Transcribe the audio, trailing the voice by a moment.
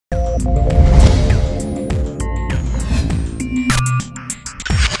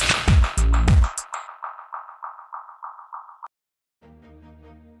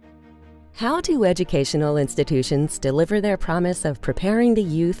How do educational institutions deliver their promise of preparing the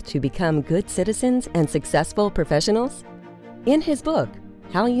youth to become good citizens and successful professionals? In his book,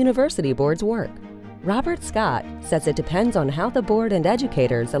 How University Boards Work, Robert Scott says it depends on how the board and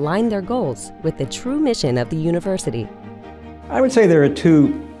educators align their goals with the true mission of the university. I would say there are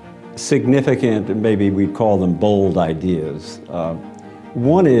two significant, and maybe we'd call them bold ideas.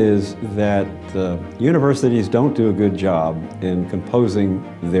 One is that universities don't do a good job in composing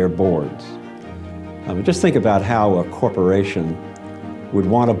their boards. Just think about how a corporation would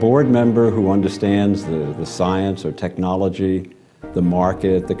want a board member who understands the science or technology, the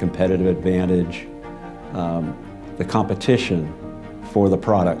market, the competitive advantage, the competition for the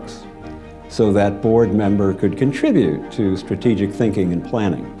products, so that board member could contribute to strategic thinking and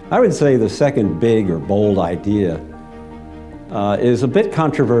planning. I would say the second big or bold idea is a bit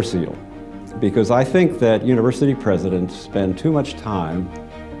controversial, because I think that university presidents spend too much time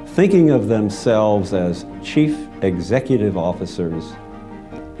thinking of themselves as chief executive officers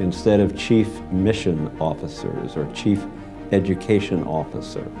instead of chief mission officers or chief education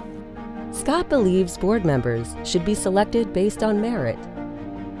officer. Scott believes board members should be selected based on merit.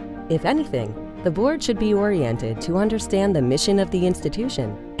 If anything, the board should be oriented to understand the mission of the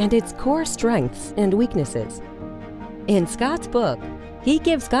institution and its core strengths and weaknesses. In Scott's book, he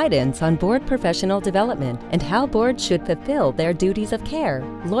gives guidance on board professional development and how boards should fulfill their duties of care,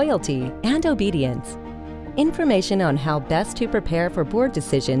 loyalty, and obedience. Information on how best to prepare for board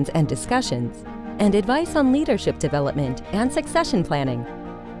decisions and discussions, and advice on leadership development and succession planning.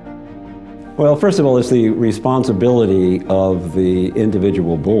 Well, first of all, it's the responsibility of the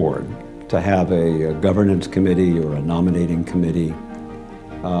individual board to have a governance committee or a nominating committee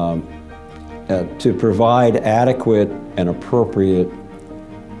to provide adequate and appropriate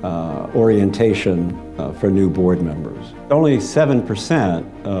orientation for new board members. Only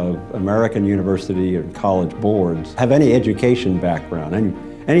 7% of American university and college boards have any education background,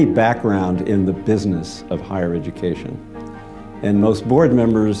 any background in the business of higher education. And most board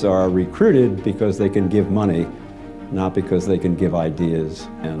members are recruited because they can give money, not because they can give ideas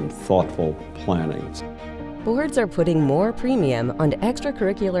and thoughtful planning. Boards are putting more premium on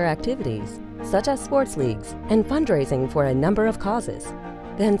extracurricular activities, such as sports leagues and fundraising for a number of causes,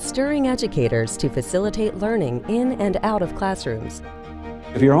 than stirring educators to facilitate learning in and out of classrooms.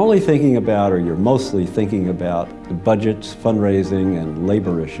 If you're only thinking about, or you're mostly thinking about, budgets, fundraising, and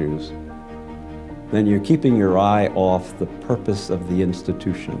labor issues, then you're keeping your eye off the purpose of the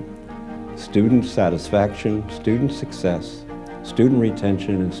institution: student satisfaction, student success, student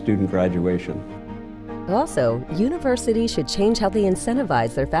retention, and student graduation. Also, universities should change how they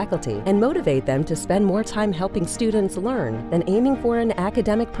incentivize their faculty and motivate them to spend more time helping students learn than aiming for an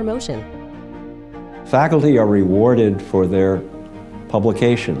academic promotion. Faculty are rewarded for their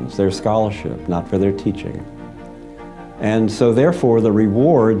publications, their scholarship, not for their teaching. And so therefore the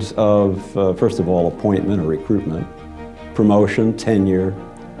rewards of, first of all, appointment or recruitment, promotion, tenure,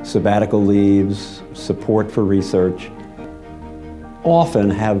 sabbatical leaves, support for research, often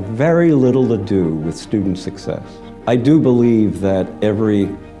have very little to do with student success. I do believe that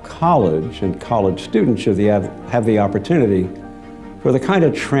every college and college student should have the opportunity for the kind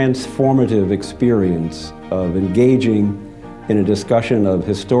of transformative experience of engaging in a discussion of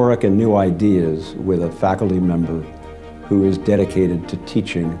historic and new ideas with a faculty member who is dedicated to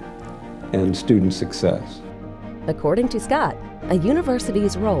teaching and student success. According to Scott, a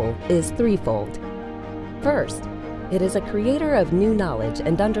university's role is threefold. First, it is a creator of new knowledge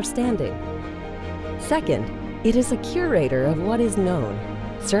and understanding. Second, it is a curator of what is known,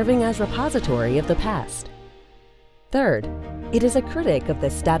 serving as repository of the past. Third, it is a critic of the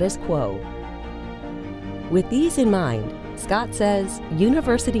status quo. With these in mind, Scott says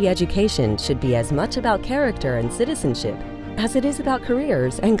university education should be as much about character and citizenship as it is about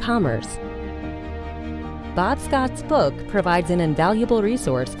careers and commerce. Bob Scott's book provides an invaluable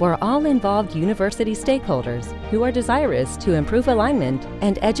resource for all involved university stakeholders who are desirous to improve alignment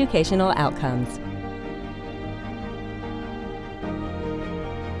and educational outcomes.